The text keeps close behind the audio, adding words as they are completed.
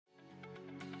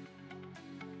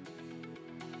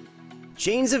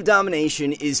Chains of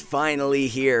Domination is finally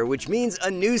here, which means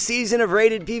a new season of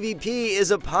rated PvP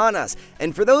is upon us.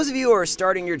 And for those of you who are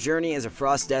starting your journey as a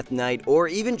Frost Death Knight, or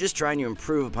even just trying to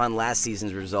improve upon last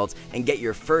season's results and get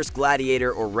your first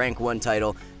Gladiator or Rank 1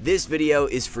 title, this video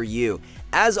is for you.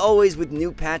 As always with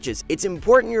new patches, it's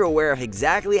important you're aware of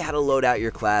exactly how to load out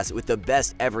your class with the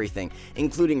best everything,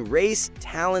 including race,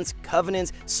 talents,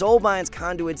 covenants, soulbinds,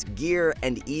 conduits, gear,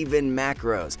 and even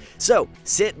macros. So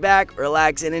sit back,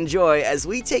 relax, and enjoy as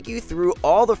we take you through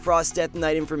all the Frost Death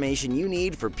Knight information you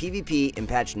need for PvP in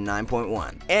patch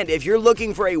 9.1. And if you're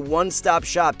looking for a one-stop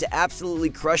shop to absolutely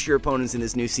crush your opponents in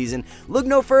this new season, look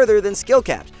no further than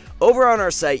Skillcapped. Over on our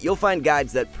site, you'll find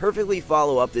guides that perfectly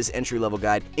follow up this entry-level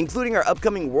guide, including our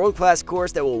upcoming world-class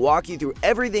course that will walk you through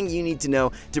everything you need to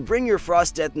know to bring your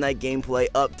Frost Death Knight gameplay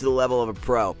up to the level of a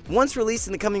pro. Once released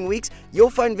in the coming weeks, you'll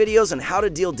find videos on how to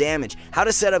deal damage, how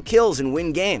to set up kills and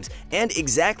win games, and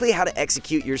exactly how to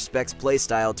execute your specs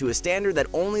playstyle to a standard that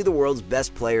only the world's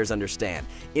best players understand.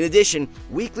 In addition,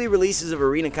 weekly releases of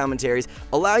arena commentaries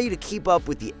allow you to keep up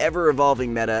with the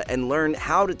ever-evolving meta and learn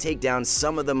how to take down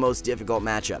some of the most difficult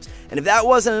matchups. And if that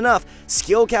wasn't enough,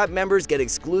 Skillcapped members get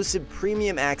exclusive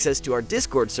premium access to our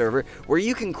Discord server where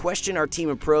you can question our team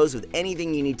of pros with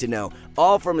anything you need to know,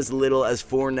 all from as little as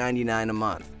 $4.99 a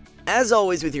month. As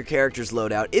always with your character's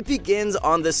loadout, it begins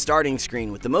on the starting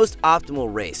screen with the most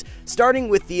optimal race. Starting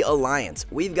with the Alliance,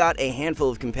 we've got a handful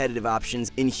of competitive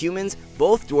options in humans,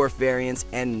 both dwarf variants,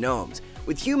 and gnomes.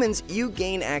 With humans, you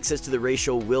gain access to the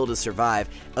racial Will to Survive,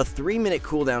 a 3-minute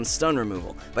cooldown stun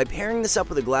removal. By pairing this up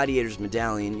with a Gladiator's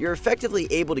Medallion, you're effectively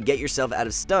able to get yourself out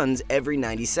of stuns every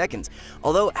 90 seconds,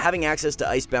 although having access to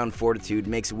Icebound Fortitude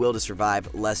makes Will to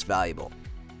Survive less valuable.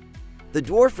 The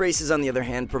dwarf races, on the other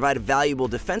hand, provide a valuable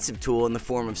defensive tool in the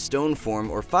form of Stone Form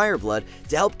or Fireblood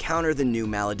to help counter the new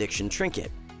Malediction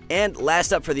trinket. And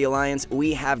last up for the Alliance,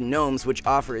 we have Gnomes, which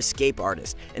offer Escape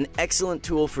Artist, an excellent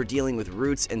tool for dealing with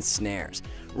roots and snares.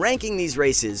 Ranking these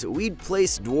races, we'd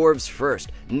place Dwarves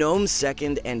first, Gnomes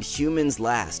second, and Humans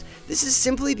last. This is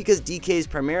simply because DKs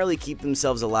primarily keep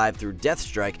themselves alive through Death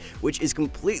Strike, which is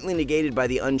completely negated by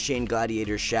the Unchained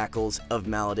Gladiator's Shackles of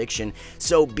Malediction,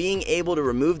 so being able to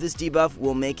remove this debuff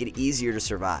will make it easier to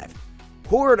survive.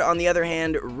 Horde, on the other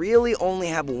hand, really only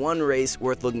have one race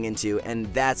worth looking into,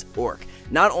 and that's Orc.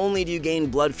 Not only do you gain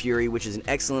Blood Fury, which is an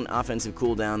excellent offensive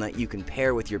cooldown that you can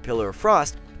pair with your Pillar of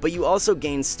Frost, but you also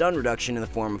gain stun reduction in the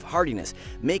form of Hardiness,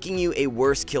 making you a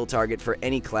worse kill target for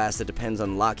any class that depends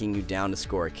on locking you down to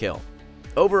score a kill.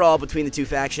 Overall, between the two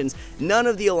factions, none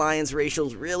of the Alliance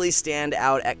racials really stand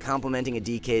out at complementing a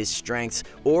DK's strengths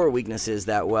or weaknesses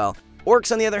that well.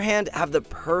 Orcs, on the other hand, have the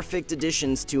perfect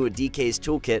additions to a DK's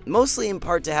toolkit, mostly in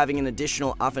part to having an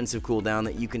additional offensive cooldown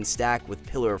that you can stack with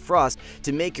Pillar of Frost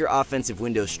to make your offensive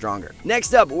window stronger.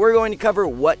 Next up, we're going to cover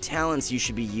what talents you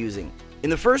should be using. In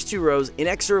the first two rows,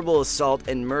 Inexorable Assault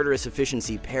and Murderous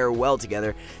Efficiency pair well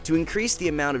together to increase the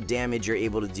amount of damage you're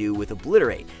able to do with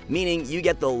Obliterate, meaning you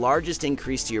get the largest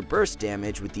increase to your burst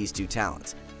damage with these two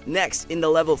talents. Next, in the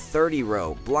level 30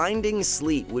 row, Blinding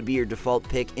Sleet would be your default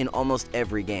pick in almost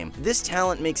every game. This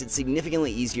talent makes it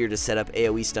significantly easier to set up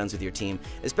AoE stuns with your team,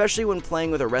 especially when playing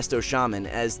with a Resto Shaman,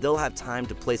 as they'll have time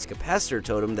to place a Capacitor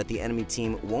Totem that the enemy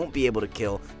team won't be able to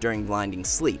kill during Blinding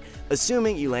Sleet,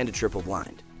 assuming you land a triple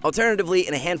blind. Alternatively,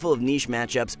 in a handful of niche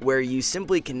matchups where you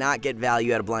simply cannot get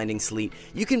value out of Blinding Sleet,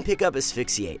 you can pick up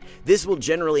Asphyxiate. This will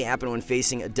generally happen when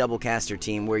facing a double caster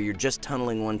team where you're just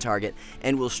tunneling one target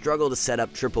and will struggle to set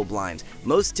up triple blinds,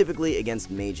 most typically against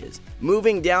mages.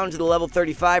 Moving down to the level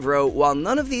 35 row, while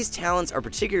none of these talents are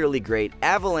particularly great,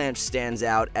 Avalanche stands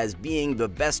out as being the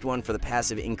best one for the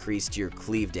passive increase to your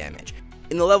cleave damage.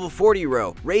 In the level 40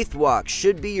 row, Wraithwalk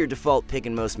should be your default pick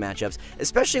in most matchups,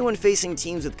 especially when facing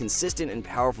teams with consistent and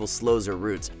powerful slows or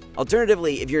roots.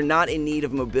 Alternatively, if you're not in need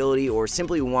of mobility or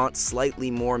simply want slightly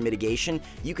more mitigation,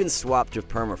 you can swap to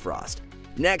Permafrost.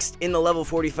 Next, in the level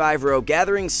 45 row,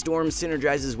 Gathering Storm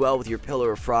synergizes well with your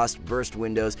Pillar of Frost burst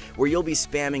windows where you'll be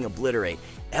spamming Obliterate,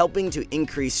 helping to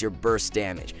increase your burst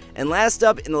damage. And last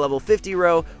up, in the level 50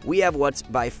 row, we have what's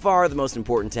by far the most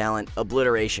important talent,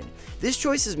 Obliteration. This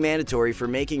choice is mandatory for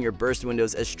making your burst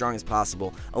windows as strong as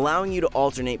possible, allowing you to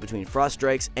alternate between Frost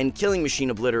Strikes and Killing Machine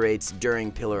Obliterates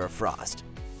during Pillar of Frost.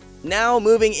 Now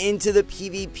moving into the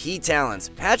PvP talents.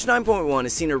 Patch 9.1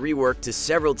 has seen a rework to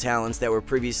several talents that were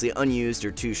previously unused or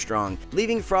too strong,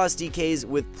 leaving Frost DKs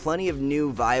with plenty of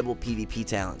new viable PvP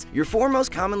talents. Your four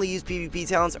most commonly used PvP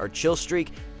talents are Chill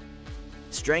Streak,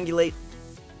 Strangulate,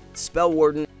 Spell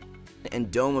Warden,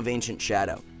 and Dome of Ancient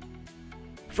Shadow.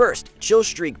 First, Chill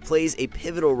Streak plays a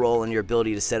pivotal role in your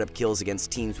ability to set up kills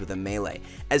against teams with a melee.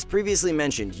 As previously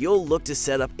mentioned, you'll look to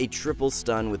set up a triple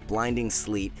stun with Blinding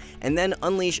Sleet, and then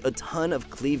unleash a ton of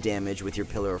cleave damage with your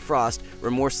Pillar of Frost,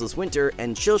 Remorseless Winter,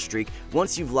 and Chill Streak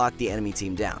once you've locked the enemy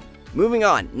team down. Moving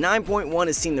on, 9.1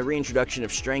 has seen the reintroduction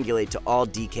of Strangulate to all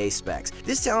DK specs.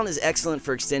 This talent is excellent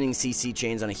for extending CC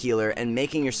chains on a healer and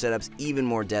making your setups even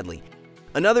more deadly.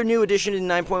 Another new addition in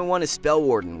 9.1 is Spell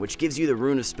Warden, which gives you the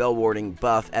Rune of Spell Warding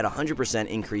buff at 100%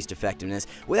 increased effectiveness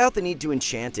without the need to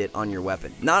enchant it on your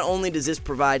weapon. Not only does this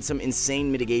provide some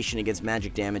insane mitigation against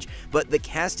magic damage, but the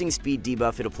casting speed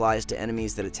debuff it applies to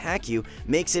enemies that attack you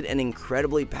makes it an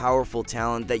incredibly powerful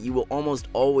talent that you will almost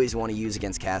always want to use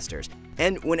against casters.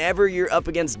 And whenever you're up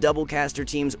against double caster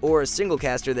teams or a single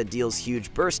caster that deals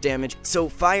huge burst damage, so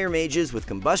fire mages with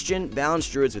Combustion,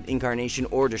 balanced druids with Incarnation,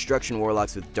 or destruction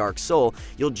warlocks with Dark Soul,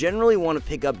 you'll generally want to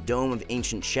pick up Dome of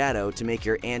Ancient Shadow to make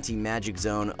your anti-magic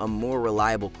zone a more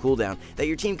reliable cooldown that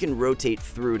your team can rotate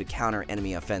through to counter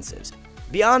enemy offensives.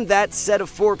 Beyond that set of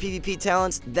 4 PvP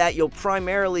talents that you'll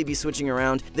primarily be switching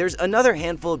around, there's another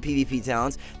handful of PvP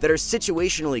talents that are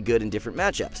situationally good in different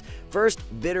matchups. First,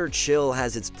 Bitter Chill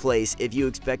has its place if you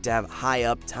expect to have high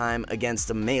uptime against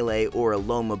a melee or a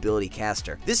low mobility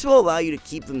caster. This will allow you to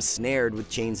keep them snared with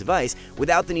Chains of Ice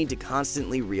without the need to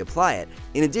constantly reapply it,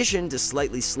 in addition to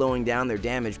slightly slowing down their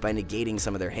damage by negating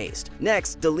some of their haste.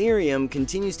 Next, Delirium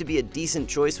continues to be a decent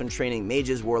choice when training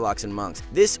mages, warlocks, and monks.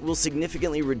 This will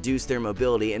significantly reduce their mobility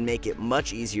and make it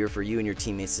much easier for you and your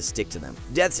teammates to stick to them.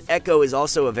 Death's Echo is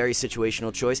also a very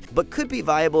situational choice, but could be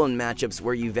viable in matchups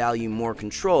where you value more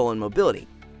control and mobility.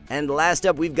 And last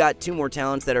up, we've got 2 more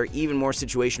talents that are even more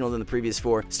situational than the previous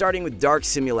 4, starting with Dark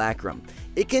Simulacrum.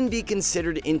 It can be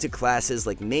considered into classes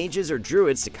like mages or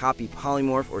druids to copy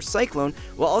Polymorph or Cyclone,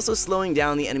 while also slowing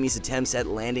down the enemy's attempts at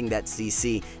landing that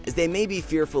CC, as they may be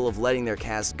fearful of letting their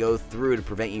cast go through to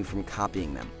prevent you from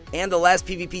copying them. And the last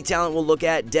PvP talent we'll look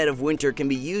at, Dead of Winter, can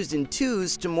be used in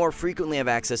 2s to more frequently have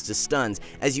access to stuns,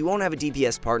 as you won't have a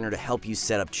DPS partner to help you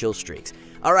set up chill streaks.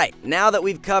 Alright, now that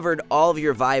we've covered all of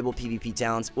your viable PvP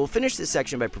talents, we'll finish this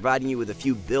section by providing you with a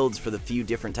few builds for the few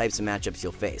different types of matchups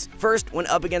you'll face. First, when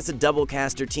up against a double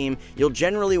caster team, you'll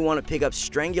generally want to pick up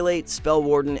Strangulate, Spell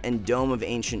Warden, and Dome of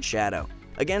Ancient Shadow.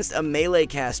 Against a melee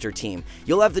caster team,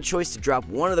 you'll have the choice to drop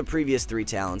one of the previous 3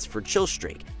 talents for Chill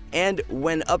Streak. And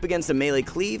when up against a melee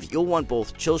cleave, you'll want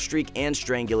both Chill Streak and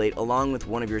Strangulate along with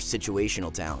one of your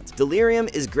situational talents. Delirium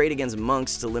is great against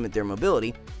monks to limit their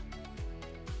mobility.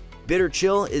 Bitter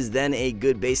Chill is then a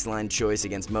good baseline choice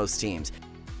against most teams.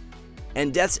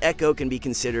 And Death's Echo can be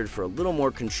considered for a little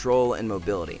more control and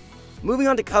mobility. Moving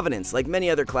on to Covenants, like many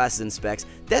other classes and specs,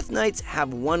 Death Knights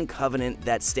have one Covenant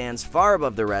that stands far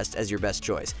above the rest as your best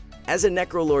choice. As a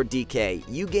Necrolord DK,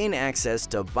 you gain access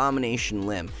to Abomination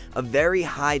Limb, a very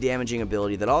high damaging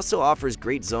ability that also offers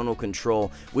great zonal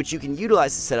control, which you can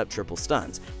utilize to set up triple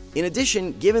stuns. In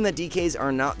addition, given that DKs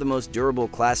are not the most durable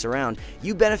class around,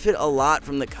 you benefit a lot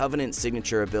from the Covenant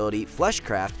signature ability,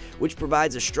 Fleshcraft, which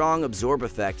provides a strong absorb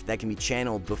effect that can be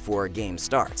channeled before a game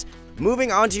starts.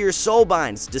 Moving on to your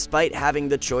Soulbinds, despite having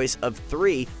the choice of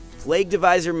 3, Plague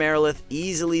Deviser Merilith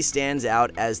easily stands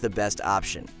out as the best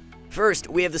option. First,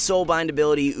 we have the Soulbind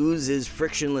ability Ooze's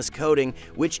Frictionless Coating,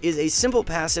 which is a simple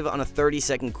passive on a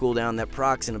 30-second cooldown that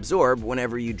procs and absorb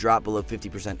whenever you drop below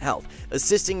 50% health,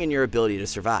 assisting in your ability to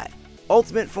survive.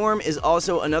 Ultimate Form is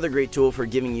also another great tool for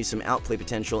giving you some outplay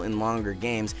potential in longer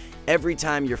games every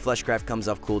time your Fleshcraft comes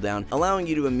off cooldown, allowing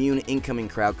you to immune incoming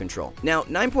crowd control. Now,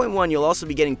 9.1, you'll also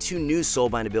be getting 2 new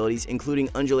Soulbind abilities, including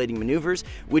Undulating Maneuvers,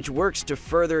 which works to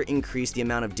further increase the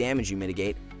amount of damage you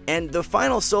mitigate. And the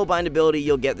final Soulbind ability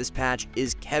you'll get this patch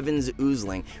is Kevin's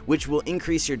Oozling, which will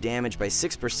increase your damage by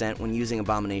 6% when using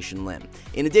Abomination Limb.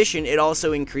 In addition, it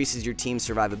also increases your team's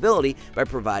survivability by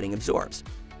providing absorbs.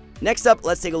 Next up,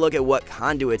 let's take a look at what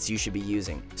conduits you should be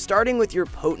using. Starting with your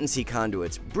potency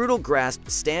conduits, Brutal Grasp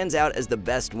stands out as the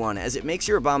best one, as it makes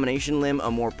your Abomination Limb a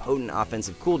more potent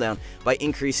offensive cooldown by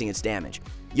increasing its damage.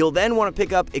 You'll then want to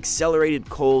pick up Accelerated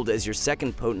Cold as your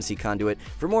second potency conduit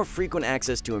for more frequent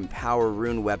access to Empower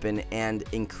Rune Weapon and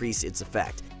increase its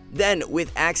effect. Then,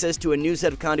 with access to a new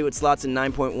set of conduit slots in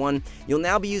 9.1, you'll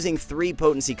now be using 3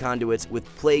 potency conduits with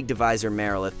Plague Deviser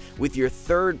Merilith, with your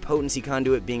third potency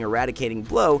conduit being Eradicating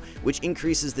Blow, which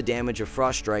increases the damage of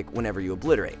Frost Strike whenever you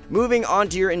obliterate. Moving on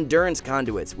to your endurance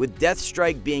conduits, with Death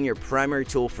Strike being your primary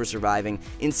tool for surviving,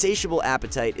 Insatiable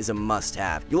Appetite is a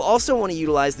must-have. You'll also want to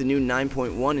utilize the new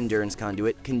 9.1 endurance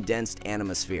conduit, Condensed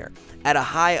Animosphere. At a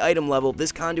high item level,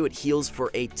 this conduit heals for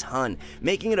a ton,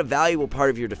 making it a valuable part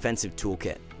of your defensive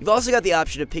toolkit. You've also got the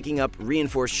option of picking up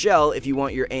Reinforced Shell if you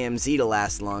want your AMZ to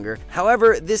last longer.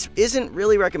 However, this isn't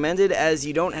really recommended as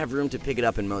you don't have room to pick it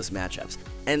up in most matchups.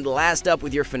 And last up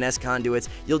with your Finesse Conduits,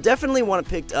 you'll definitely want to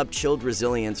pick up Chilled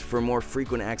Resilience for more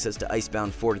frequent access to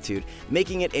Icebound Fortitude,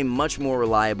 making it a much more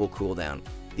reliable cooldown.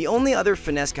 The only other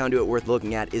Finesse Conduit worth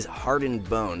looking at is Hardened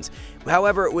Bones.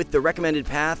 However, with the recommended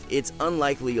path, it's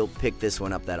unlikely you'll pick this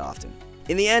one up that often.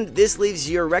 In the end, this leaves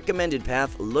your recommended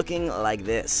path looking like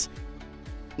this.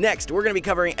 Next, we're going to be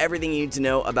covering everything you need to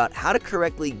know about how to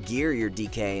correctly gear your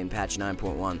DK in patch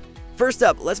 9.1. First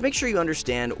up, let's make sure you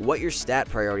understand what your stat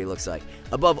priority looks like.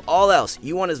 Above all else,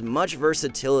 you want as much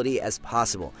versatility as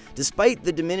possible. Despite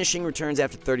the diminishing returns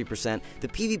after 30%, the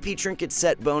PvP trinket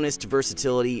set bonus to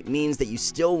versatility means that you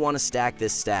still want to stack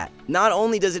this stat. Not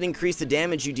only does it increase the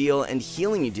damage you deal and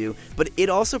healing you do, but it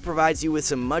also provides you with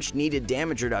some much needed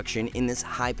damage reduction in this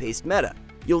high-paced meta.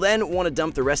 You'll then want to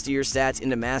dump the rest of your stats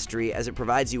into Mastery as it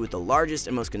provides you with the largest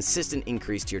and most consistent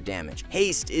increase to your damage.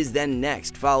 Haste is then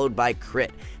next, followed by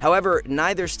Crit. However,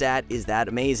 neither stat is that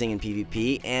amazing in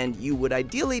PvP, and you would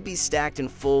ideally be stacked in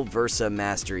full Versa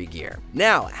Mastery gear.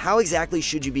 Now, how exactly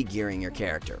should you be gearing your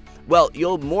character? Well,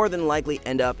 you'll more than likely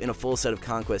end up in a full set of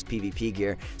Conquest PvP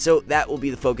gear, so that will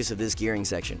be the focus of this gearing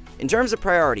section. In terms of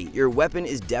priority, your weapon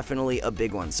is definitely a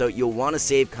big one, so you'll want to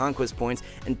save Conquest points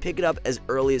and pick it up as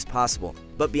early as possible.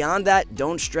 But beyond that,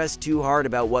 don't stress too hard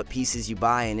about what pieces you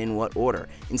buy and in what order.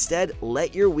 Instead,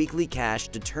 let your weekly cash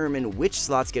determine which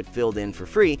slots get filled in for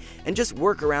free, and just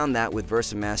work around that with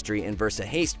Versa Mastery and Versa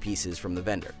Haste pieces from the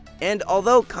vendor. And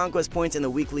although Conquest points and the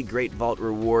weekly Great Vault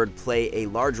reward play a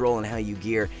large role in how you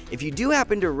gear, if you do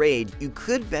happen to raid, you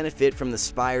could benefit from the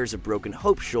Spires of Broken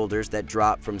Hope shoulders that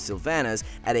drop from Sylvanas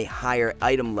at a higher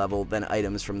item level than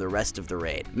items from the rest of the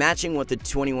raid, matching what the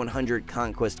 2100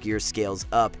 Conquest gear scales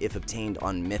up if obtained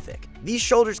on Mythic. These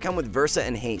shoulders come with Versa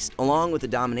and Haste, along with the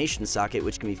Domination socket,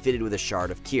 which can be fitted with a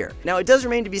Shard of Kier. Now, it does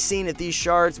remain to be seen if these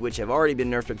shards, which have already been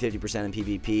nerfed by 50% in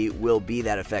PvP, will be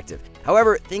that effective.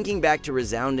 However, thinking back to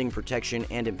Resounding Protection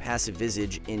and Impassive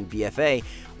Visage in BFA,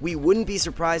 we wouldn't be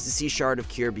surprised to see Shard of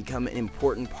Kier become an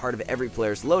important part of every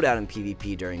player's loadout in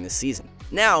PvP during this season.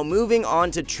 Now, moving on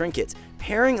to trinkets.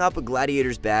 Pairing up a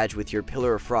Gladiator's Badge with your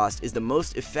Pillar of Frost is the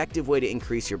most effective way to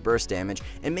increase your burst damage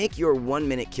and make your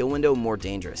 1-minute kill window more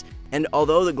dangerous. And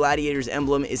although the Gladiator's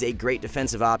emblem is a great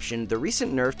defensive option, the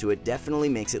recent nerf to it definitely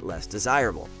makes it less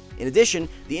desirable. In addition,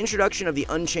 the introduction of the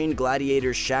Unchained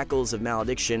Gladiator's Shackles of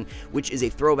Malediction, which is a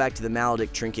throwback to the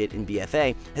Maledict trinket in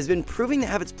BFA, has been proving to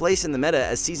have its place in the meta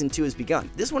as Season 2 has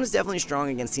begun. This one is definitely strong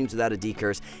against teams without a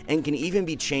decurse, and can even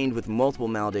be chained with multiple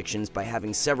maledictions by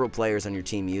having several players on your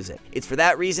team use it. It's for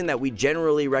that reason that we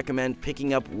generally recommend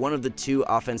picking up one of the two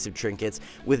offensive trinkets,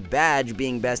 with Badge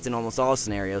being best in almost all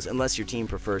scenarios unless your team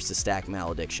prefers to stack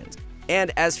maledictions.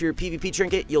 And as for your PvP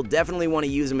trinket, you'll definitely want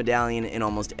to use a medallion in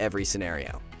almost every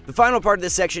scenario. The final part of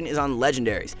this section is on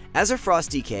legendaries. As a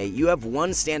Frost DK, you have one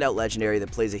standout legendary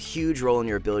that plays a huge role in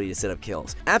your ability to set up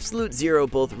kills. Absolute Zero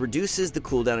both reduces the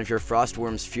cooldown of your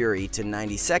Frostworm's Fury to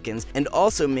 90 seconds and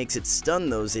also makes it stun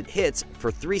those it hits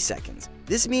for 3 seconds.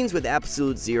 This means with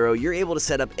Absolute Zero, you're able to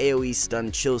set up AoE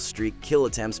stun chill streak kill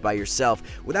attempts by yourself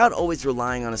without always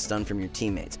relying on a stun from your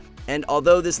teammates. And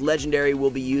although this legendary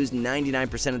will be used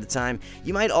 99% of the time,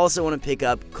 you might also want to pick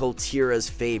up Koltira's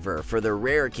Favor for the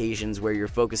rare occasions where you're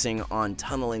focusing on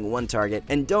tunneling one target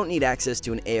and don't need access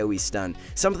to an AoE stun,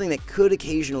 something that could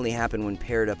occasionally happen when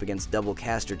paired up against double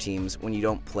caster teams when you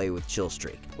don't play with Chill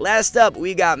Streak. Last up,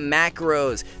 we got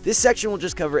macros. This section will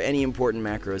just cover any important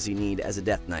macros you need as a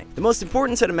Death Knight. The most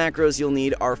important set of macros you'll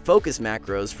need are focus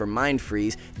macros for Mind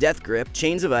Freeze, Death Grip,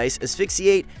 Chains of Ice,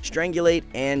 Asphyxiate, Strangulate,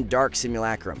 and Dark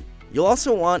Simulacrum. You'll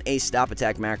also want a stop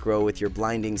attack macro with your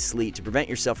Blinding Sleet to prevent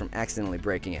yourself from accidentally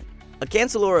breaking it. A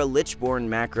Cancelora Lichborn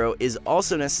macro is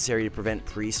also necessary to prevent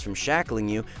priests from shackling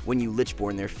you when you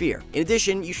Lichborn their fear. In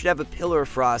addition, you should have a Pillar of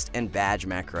Frost and Badge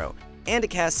macro. And a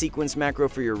cast sequence macro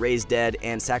for your Raise Dead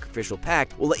and Sacrificial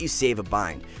Pact will let you save a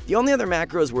bind. The only other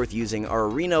macros worth using are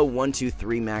Arena 1, 2,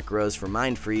 3 macros for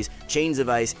Mind Freeze, Chains of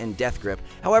Ice, and Death Grip.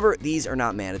 However, these are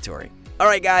not mandatory.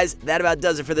 Alright guys, that about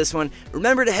does it for this one.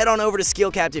 Remember to head on over to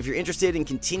Skillcapped if you're interested in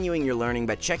continuing your learning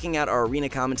by checking out our arena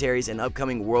commentaries and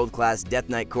upcoming world-class Death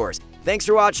Knight course. Thanks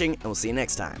for watching, and we'll see you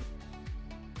next time.